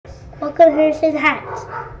welcome to Harrison Hacks.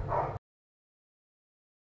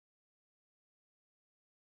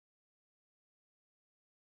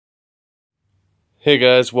 Hey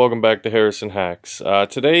guys, welcome back to Harrison Hacks.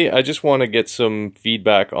 Today I just want to get some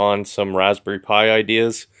feedback on some Raspberry Pi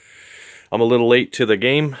ideas. I'm a little late to the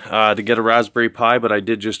game to get a Raspberry Pi, but I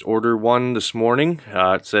did just order one this morning.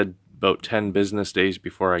 It said about 10 business days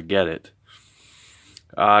before I get it.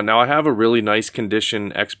 Now I have a really nice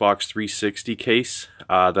condition Xbox 360 case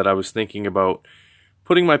that I was thinking about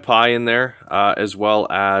putting my Pi in there, as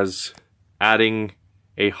well as adding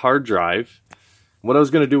a hard drive. What I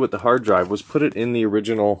was going to do with the hard drive was put it in the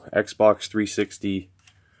original Xbox 360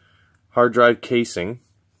 hard drive casing.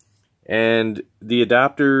 And the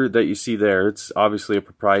adapter that you see there, it's obviously a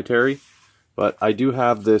proprietary, but I do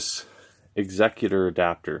have this executor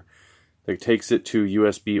adapter that takes it to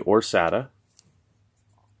USB or SATA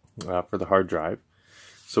for the hard drive.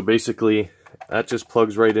 So basically, that just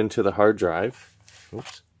plugs right into the hard drive.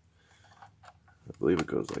 Oops. I believe it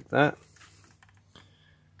goes like that.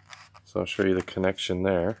 So I'll show you the connection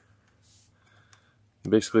there.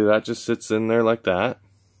 Basically that just sits in there like that.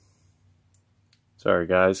 Sorry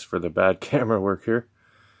guys for the bad camera work here.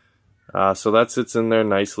 So that sits in there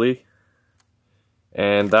nicely.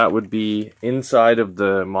 And that would be inside of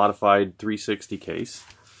the modified 360 case.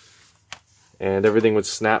 And everything would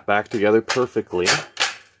snap back together perfectly.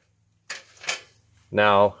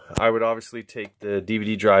 Now, I would obviously take the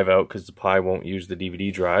DVD drive out because the Pi won't use the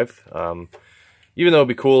DVD drive. Even though it'd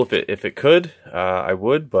be cool if it could, I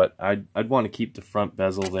would, but I'd want to keep the front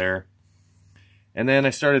bezel there. And then I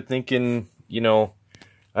started thinking, you know,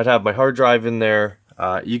 I'd have my hard drive in there.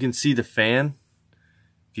 You can see the fan.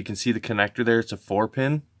 If you can see the connector there, it's a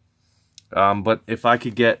 4-pin. But if I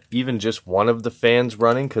could get even just one of the fans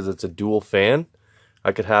running, because it's a dual fan,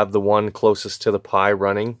 I could have the one closest to the Pi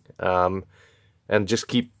running, and just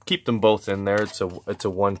keep them both in there. It's a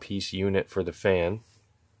one-piece unit for the fan.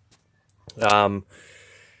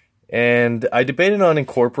 And I debated on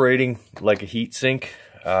incorporating like a heat sink,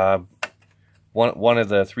 one of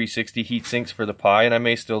the 360 heat sinks for the Pi, and I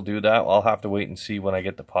may still do that. I'll have to wait and see when I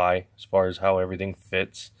get the Pi as far as how everything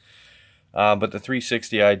fits. But the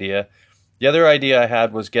 360 idea, the other idea I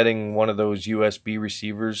had was getting one of those USB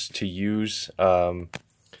receivers to use a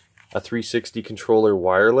 360 controller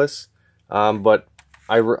wireless. But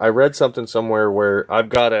I read something somewhere where I've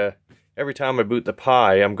got a every time I boot the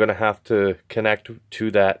Pi, I'm going to have to connect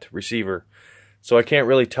to that receiver. So I can't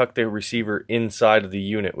really tuck the receiver inside of the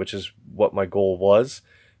unit, which is what my goal was,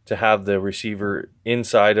 to have the receiver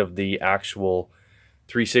inside of the actual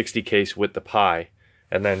 360 case with the Pi,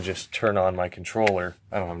 and then just turn on my controller.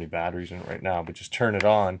 I don't have any batteries in it right now, but just turn it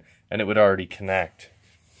on, and it would already connect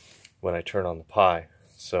when I turn on the Pi.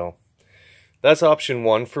 So that's option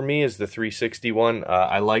one for me, is the 360 one.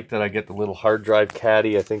 I like that I get the little hard drive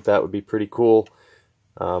caddy. I think that would be pretty cool.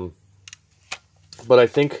 But I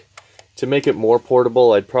think to make it more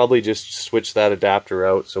portable, I'd probably just switch that adapter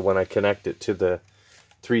out. So when I connect it to the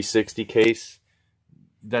 360 case,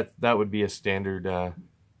 that would be a standard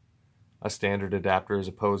adapter as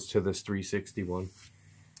opposed to this 360 one.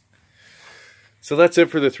 So that's it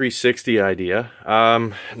for the 360 idea.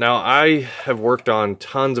 Now I have worked on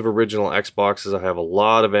tons of original Xboxes. I have a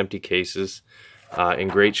lot of empty cases in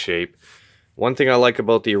great shape. One thing I like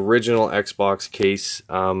about the original Xbox case,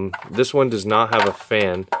 this one does not have a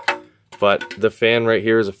fan, but the fan right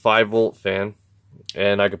here is a 5-volt fan,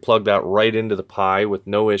 and I could plug that right into the Pi with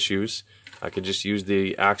no issues. I could just use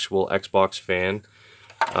the actual Xbox fan.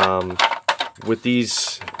 With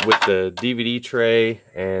the DVD tray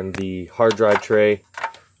and the hard drive tray,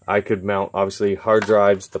 I could mount obviously hard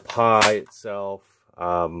drives, the Pi itself,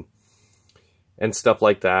 and stuff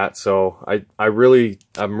like that. So I'm really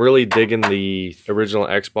digging the original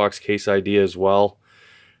Xbox case idea as well.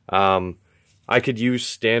 I could use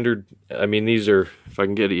standard, I mean, these are, if I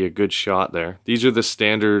can get you a good shot there, these are the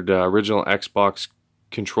standard original Xbox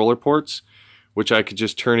controller ports, which I could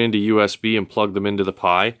just turn into USB and plug them into the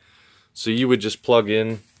Pi. So you would just plug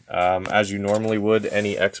in, as you normally would,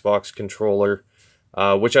 any Xbox controller,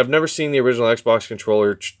 which I've never seen the original Xbox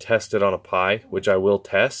controller tested on a Pi, which I will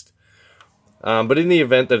test. But in the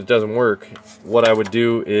event that it doesn't work, what I would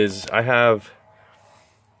do is I have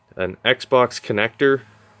an Xbox connector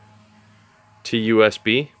to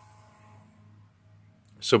USB.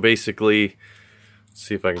 So basically, let's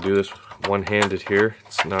see if I can do this one-handed here.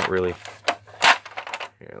 It's not really...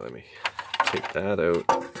 Here, let me take that out.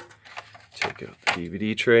 Take out the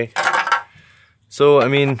DVD tray. So, I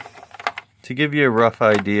mean, to give you a rough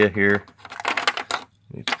idea here,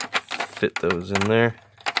 fit those in there.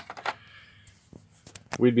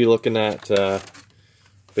 We'd be looking at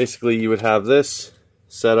basically you would have this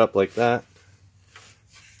set up like that.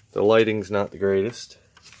 The lighting's not the greatest,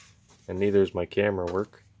 and neither is my camera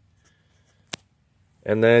work.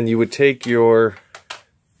 And then you would take your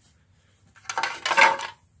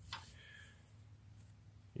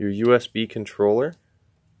USB controller,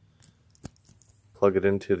 plug it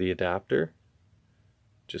into the adapter,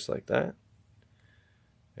 just like that.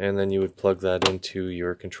 And then you would plug that into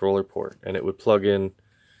your controller port, and it would plug in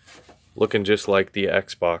looking just like the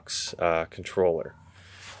Xbox controller.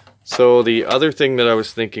 So the other thing that I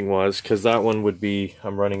was thinking was, because that one would be,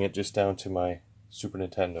 I'm running it just down to my Super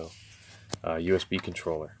Nintendo USB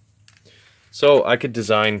controller. So I could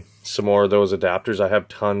design some more of those adapters. I have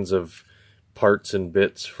tons of parts and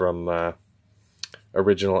bits from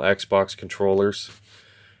original Xbox controllers.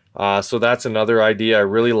 So that's another idea. I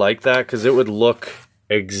really like that because it would look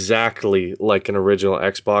exactly like an original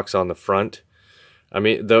Xbox on the front. I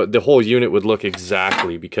mean, the whole unit would look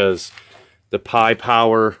exactly, because the Pi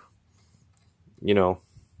power, you know,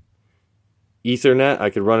 Ethernet, I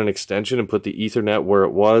could run an extension and put the Ethernet where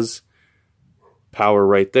it was, power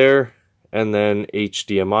right there, and then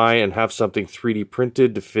HDMI, and have something 3D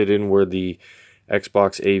printed to fit in where the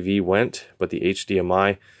Xbox AV went. But the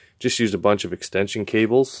HDMI, just used a bunch of extension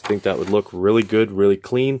cables. I think that would look really good, really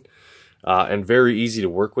clean, and very easy to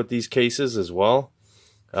work with these cases as well.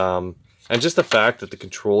 And just the fact that the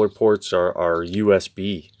controller ports are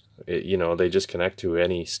USB, you know, they just connect to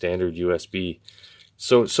any standard USB.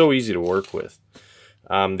 So easy to work with.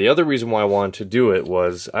 The other reason why I wanted to do it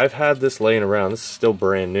was, I've had this laying around. This is still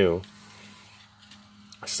brand new.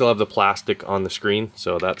 I still have the plastic on the screen,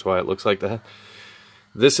 so that's why it looks like that.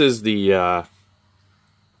 This is the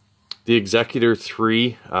Executor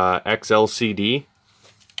 3 XLCD.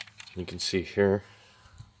 You can see here.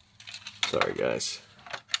 Sorry guys.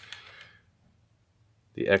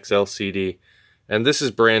 The XLCD. And this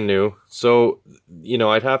is brand new, so, you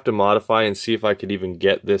know, I'd have to modify and see if I could even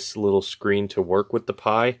get this little screen to work with the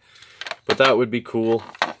Pi, but that would be cool.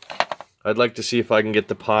 I'd like to see if I can get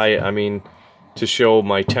the Pi, I mean, to show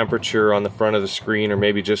my temperature on the front of the screen, or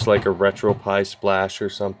maybe just like a RetroPie Splash or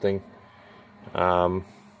something.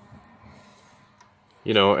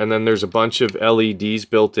 You know, and then there's a bunch of LEDs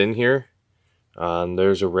built in here.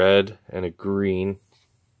 There's a red and a green.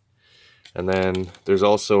 And then there's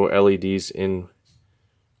also LEDs in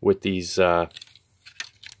with these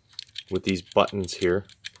buttons here.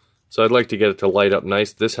 So I'd like to get it to light up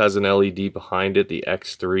nice. This has an LED behind it, the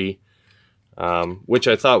X3, which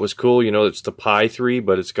I thought was cool. You know, it's the Pi 3,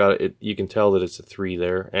 but it's got it. You can tell that it's a 3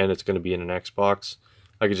 there, and it's going to be in an Xbox.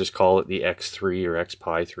 I could just call it the X3 or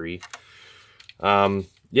XPi 3.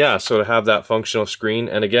 Yeah, so to have that functional screen,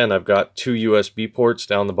 and again, I've got 2 USB ports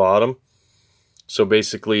down the bottom. So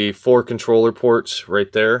basically 4 controller ports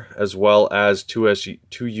right there, as well as 2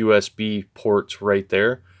 USB ports right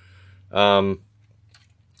there.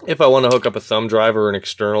 If I want to hook up a thumb drive or an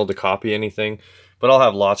external to copy anything, but I'll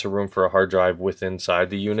have lots of room for a hard drive inside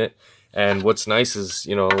the unit. And what's nice is,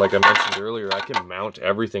 you know, like I mentioned earlier, I can mount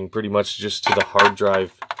everything pretty much just to the hard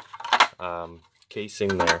drive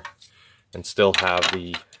casing there, and still have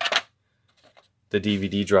the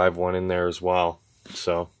DVD drive one in there as well.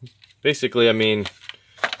 So basically, I mean,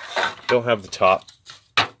 don't have the top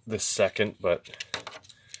this second, but,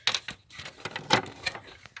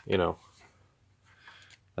 you know,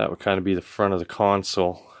 that would kind of be the front of the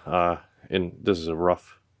console. And this is a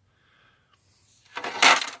rough.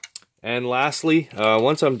 And lastly,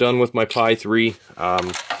 once I'm done with my Pi 3,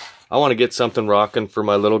 I want to get something rocking for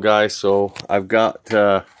my little guy. So I've got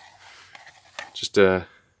just a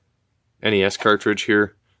NES cartridge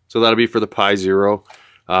here. So that'll be for the Pi Zero.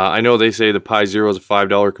 I know they say the Pi Zero is a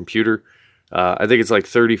 $5 computer. I think it's like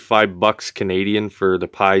 35 bucks Canadian for the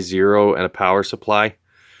Pi Zero and a power supply.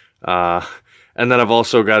 And then I've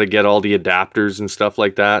also got to get all the adapters and stuff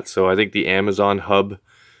like that. So I think the Amazon hub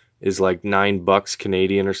is like 9 bucks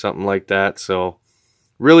Canadian or something like that. So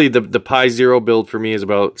really the Pi Zero build for me is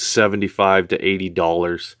about $75 to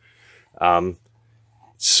 $80.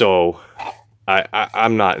 So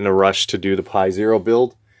I'm not in a rush to do the Pi Zero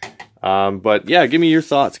build. But yeah, give me your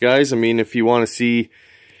thoughts, guys. I mean, if you want to see,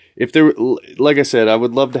 if there, like I said, I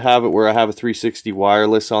would love to have it where I have a 360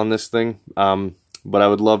 wireless on this thing. But I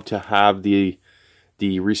would love to have the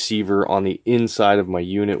receiver on the inside of my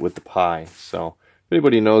unit with the Pi. So if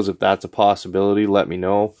anybody knows if that's a possibility, let me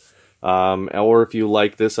know. Or if you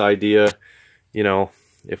like this idea, you know,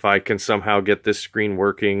 if I can somehow get this screen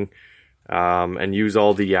working, and use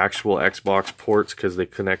all the actual Xbox ports because they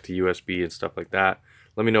connect to USB and stuff like that.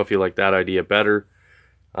 Let me know if you like that idea better.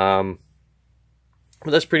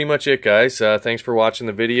 But that's pretty much it, guys. Thanks for watching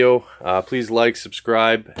the video. Please like,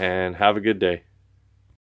 subscribe, and have a good day.